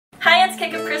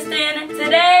Cakeupchristen.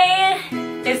 Today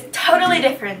is totally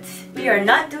different. We are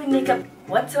not doing makeup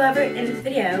whatsoever in this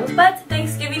video, but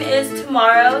Thanksgiving is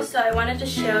tomorrow, so I wanted to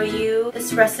show you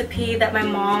this recipe that my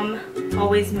mom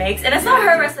always makes. And it's not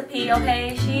her recipe,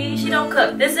 okay? She don't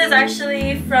cook. This is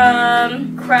actually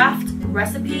from Craft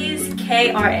Recipes,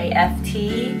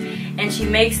 K-R-A-F-T, and she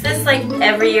makes this like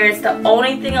every year. It's the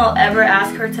only thing I'll ever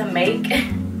ask her to make.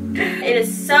 It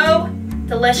is so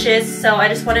delicious, so I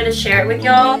just wanted to share it with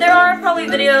y'all. There are probably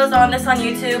videos on this on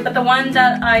YouTube, but the one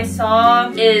that I saw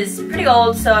is pretty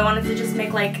old, so I wanted to just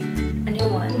make like a new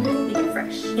one, make it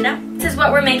fresh, you know? This is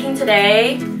what we're making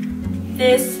today.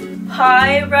 This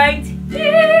pie right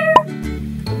here.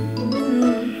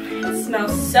 It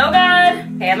smells so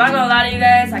good. Hey, I'm not gonna lie to you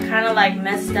guys, I kind of like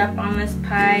messed up on this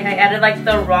pie. I added like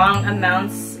the wrong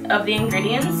amounts of the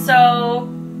ingredients, so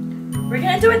we're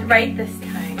gonna do it right this time.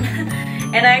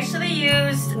 And I actually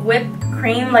used whipped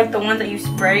cream, like the one that you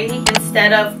spray,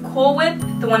 instead of Cool Whip,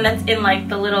 the one that's in like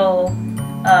the little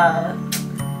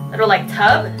like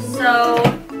tub. So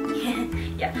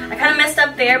yeah, I kind of messed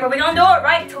up there, but we're gonna do it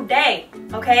right today,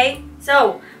 okay?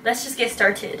 So let's just get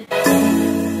started.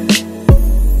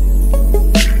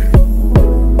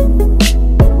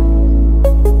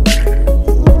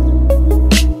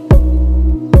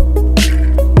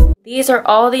 These are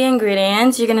all the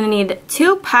ingredients. You're gonna need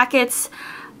 2 packets.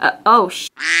 Oh,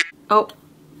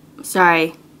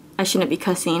 sorry. I shouldn't be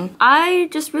cussing. I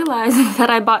just realized that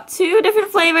I bought 2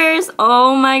 different flavors.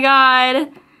 Oh my god.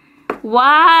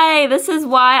 Why? This is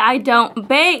why I don't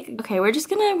bake. Okay, we're just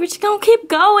gonna keep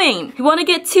going. You wanna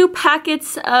get 2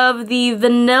 packets of the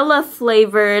vanilla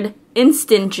flavored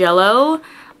instant JELL-O.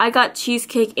 I got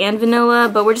cheesecake and vanilla,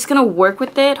 but we're just gonna work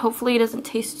with it. Hopefully it doesn't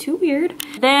taste too weird.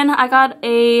 Then I got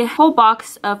a whole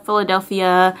box of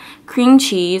Philadelphia cream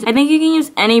cheese. I think you can use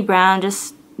any brand,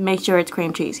 just make sure it's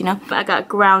cream cheese, you know? I got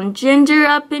ground ginger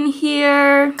up in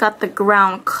here. Got the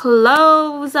ground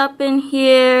cloves up in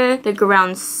here. The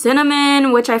ground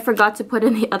cinnamon, which I forgot to put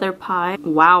in the other pie.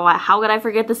 Wow, how could I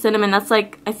forget the cinnamon? That's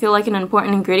like, I feel like an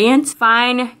important ingredient.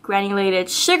 Fine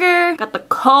granulated sugar. Got the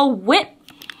Cool Whip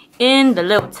in the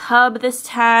little tub this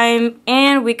time,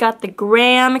 and we got the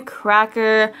graham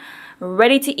cracker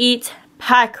ready to eat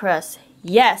pie crust.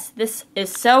 Yes, this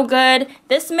is so good.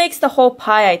 This makes the whole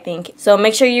pie, I think, so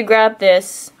make sure you grab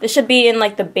this. This should be in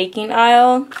like the baking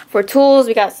aisle. For tools,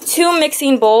 we got 2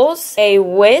 mixing bowls, a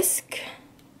whisk,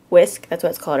 that's what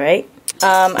it's called, right?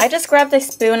 I just grabbed a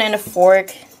spoon and a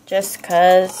fork just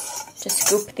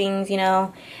scoop things, you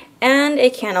know, and a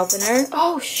can opener.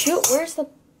 Oh shoot, where's the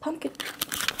pumpkin?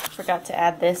 Forgot to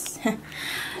add this.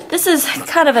 This is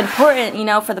kind of important, you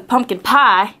know, for the pumpkin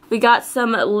pie. We got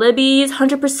some Libby's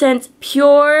 100%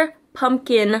 pure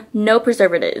pumpkin, no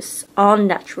preservatives, all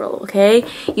natural, okay?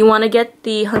 You want to get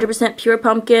the 100% pure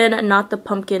pumpkin, not the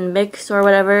pumpkin mix or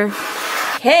whatever.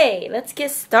 Okay, let's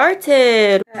get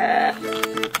started.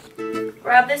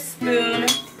 Grab this spoon,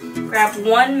 grab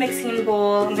 1 mixing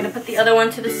bowl. I'm gonna put the other one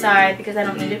to the side because I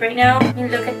don't need it right now. You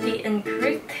look at the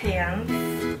ingredients.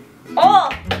 Oh,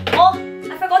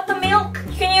 I forgot the milk.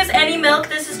 You can use any milk.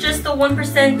 This is just the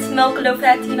 1% milk, low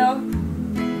fat, you know?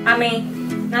 I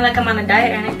mean, not like I'm on a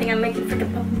diet or anything. I'm making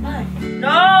freaking pumpkin pie.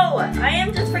 No, I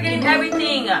am just forgetting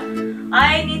everything.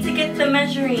 I need to get the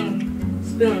measuring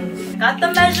spoons. Got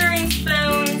the measuring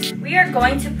spoons. We are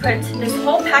going to put this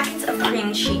whole packet of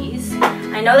cream cheese.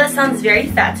 I know that sounds very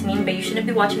fattening, but you shouldn't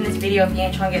be watching this video if you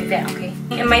ain't trying to get fat, okay?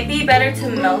 It might be better to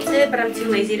melt it, but I'm too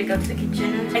lazy to go to the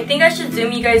kitchen. I think I should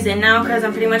zoom you guys in now because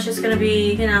I'm pretty much just gonna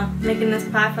be, you know, making this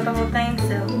pie for the whole thing,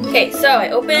 so. Okay, so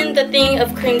I opened the thing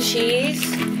of cream cheese.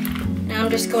 Now I'm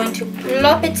just going to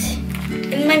plop it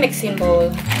in my mixing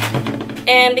bowl.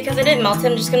 And because I didn't melt it,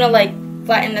 I'm just gonna like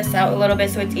flatten this out a little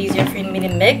bit so it's easier for me to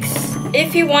mix.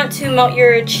 If you want to melt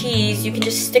your cheese, you can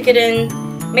just stick it in.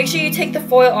 Make sure you take the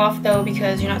foil off though,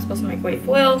 because you're not supposed to microwave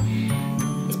foil.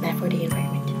 It's bad for the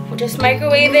environment. We'll just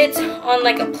microwave it on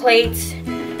like a plate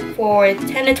for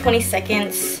 10 to 20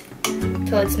 seconds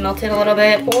till it's melted a little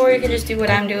bit. Or you can just do what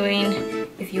I'm doing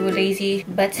if you were lazy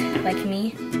but like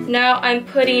me. Now I'm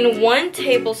putting 1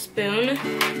 tablespoon,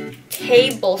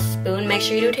 make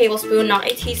sure you do tablespoon, not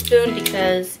a teaspoon,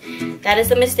 because that is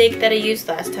the mistake that I used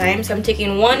last time. So I'm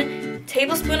taking 1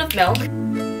 tablespoon of milk,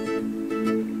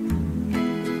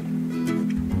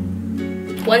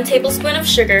 1 tablespoon of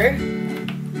sugar.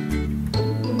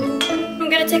 I'm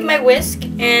gonna take my whisk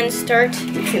and start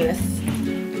mixing this.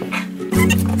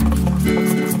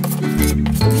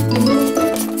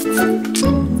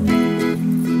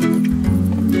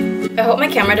 I hope my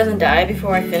camera doesn't die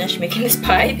before I finish making this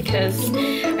pie because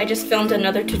I just filmed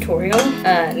another tutorial,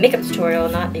 makeup tutorial,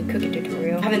 not a cooking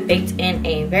tutorial. I haven't baked in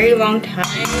a very long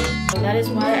time. So that is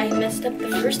why I messed up the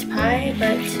first pie,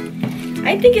 but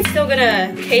I think it's still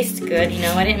gonna taste good. You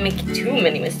know, I didn't make too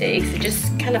many mistakes. I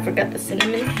just kind of forgot the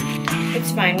cinnamon.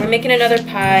 It's fine. We're making another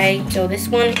pie, so this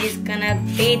one is gonna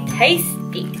be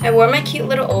tasty. I wore my cute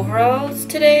little overalls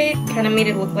today. Kind of made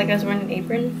it look like I was wearing an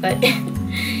apron, but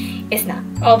it's not.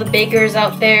 All the bakers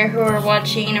out there who are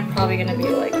watching are probably gonna be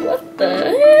like, what the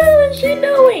hell is she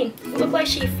doing? Look like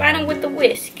she's fighting with the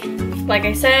whisk. Like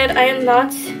I said, I am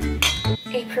not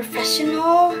a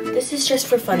professional. This is just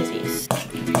for funsies.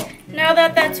 Now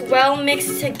that that's well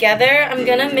mixed together, I'm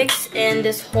gonna mix in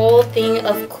this whole thing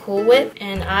of Cool Whip,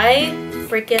 and I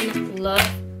freaking love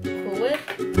Cool Whip.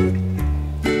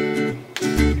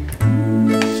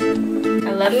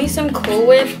 I love me some Cool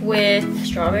Whip with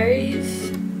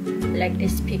strawberries, like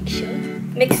this picture.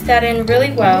 Mix that in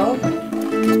really well.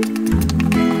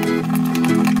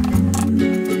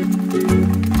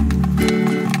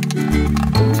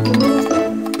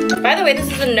 By the way,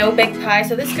 this is a no-bake pie,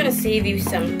 so this is gonna save you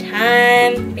some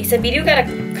time. Except you do gotta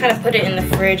kind of put it in the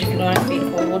fridge if you want it to be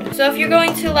cold. So if you're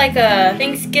going to like a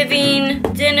Thanksgiving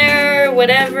dinner,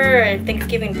 whatever, a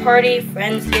Thanksgiving party,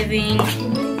 Friendsgiving,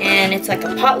 and it's like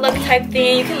a potluck type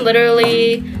thing, you can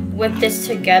literally whip this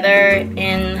together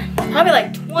in probably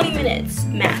like 20 minutes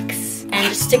max. And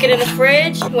just stick it in the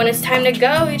fridge. When it's time to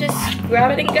go, you just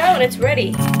grab it and go, and it's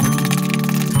ready.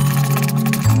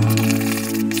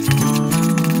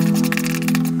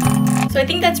 So I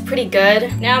think that's pretty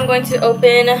good. Now I'm going to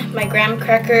open my graham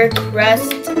cracker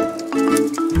crust.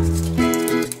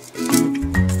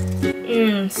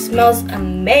 Smells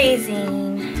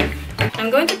amazing. I'm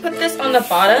going to put this on the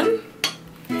bottom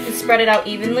and spread it out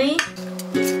evenly.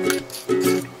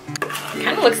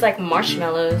 Kind of looks like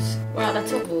marshmallows. Wow,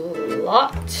 that's a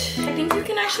lot. I think you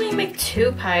can actually make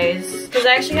 2 pies, because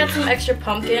I actually had some extra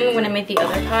pumpkin when I made the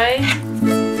other pie.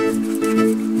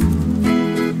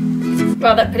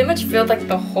 Wow, that pretty much filled like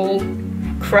the whole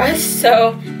crust,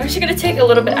 so I'm actually gonna take a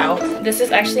little bit out. This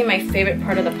is actually my favorite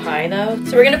part of the pie though.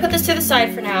 So we're gonna put this to the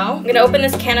side for now. I'm gonna open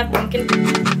this can of pumpkin.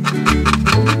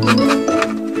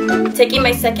 Taking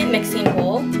my second mixing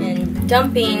bowl and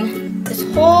dumping this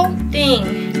whole thing.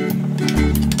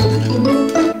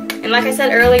 And like I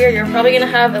said earlier, you're probably gonna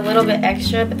have a little bit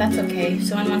extra, but that's okay. If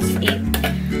someone wants to eat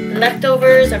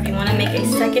leftovers, or if you want to make a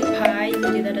second pie, you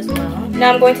can do that as well.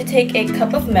 Now I'm going to take a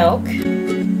cup of milk.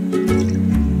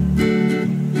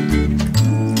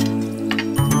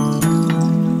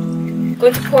 I'm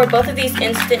going to pour both of these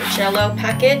instant JELL-O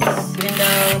packets, even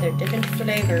though they're different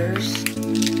flavors.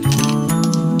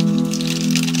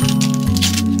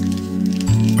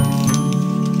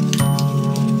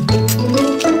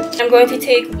 I'm going to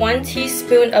take 1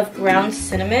 teaspoon of ground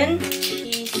cinnamon.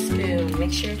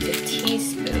 Make sure it's a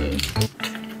teaspoon.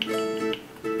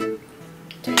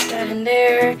 Put that in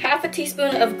there. Half a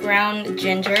teaspoon of ground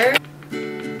ginger.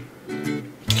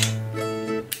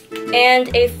 And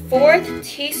a 1/4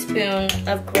 teaspoon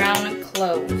of ground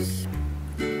cloves.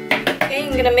 Okay,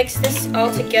 I'm gonna mix this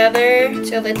all together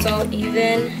till it's all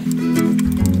even.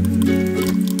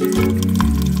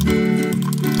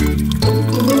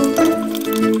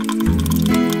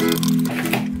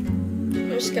 I'm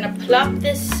just gonna plop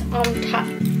this on top.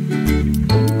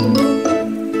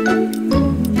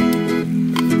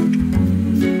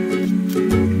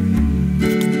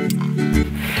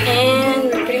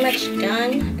 And we're pretty much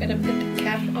done. Gotta put the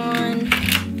cap on.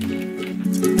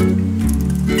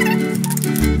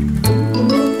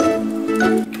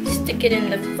 Stick it in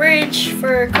the fridge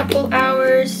for a couple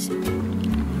hours.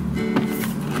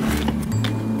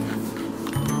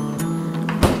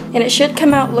 And it should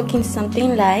come out looking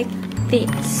something like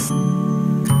this.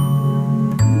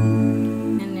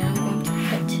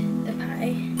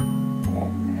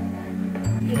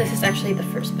 This is actually the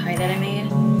first pie that I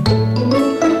made.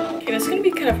 Okay, it's gonna be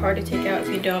kind of hard to take out if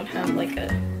you don't have like a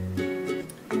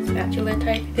spatula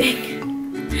type thing.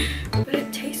 But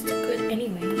it tastes good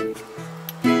anyway.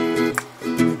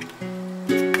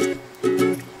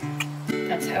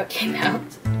 That's how it came out.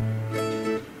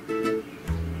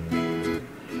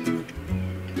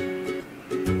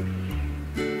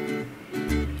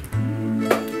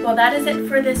 Well, that is it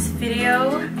for this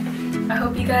video. I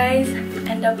hope you guys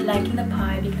end up liking the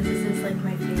pie, because this is like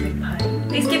my favorite pie.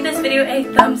 Please give this video a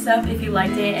thumbs up if you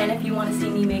liked it, and if you want to see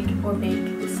me make or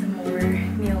bake some more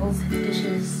meals,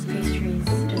 dishes, pastries,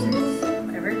 desserts,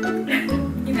 whatever.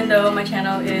 Even though my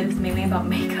channel is mainly about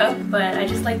makeup, but I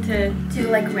just like to do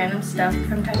like random stuff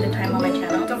from time to time on my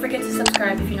channel. Don't forget to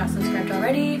subscribe if you're not subscribed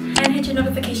already, and hit your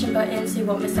notification button so you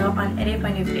won't miss out on any of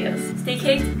my new videos. Stay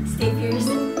caked, stay fierce,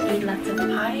 eat lots of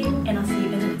pie, and I'll see you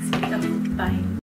in the next video. Bye.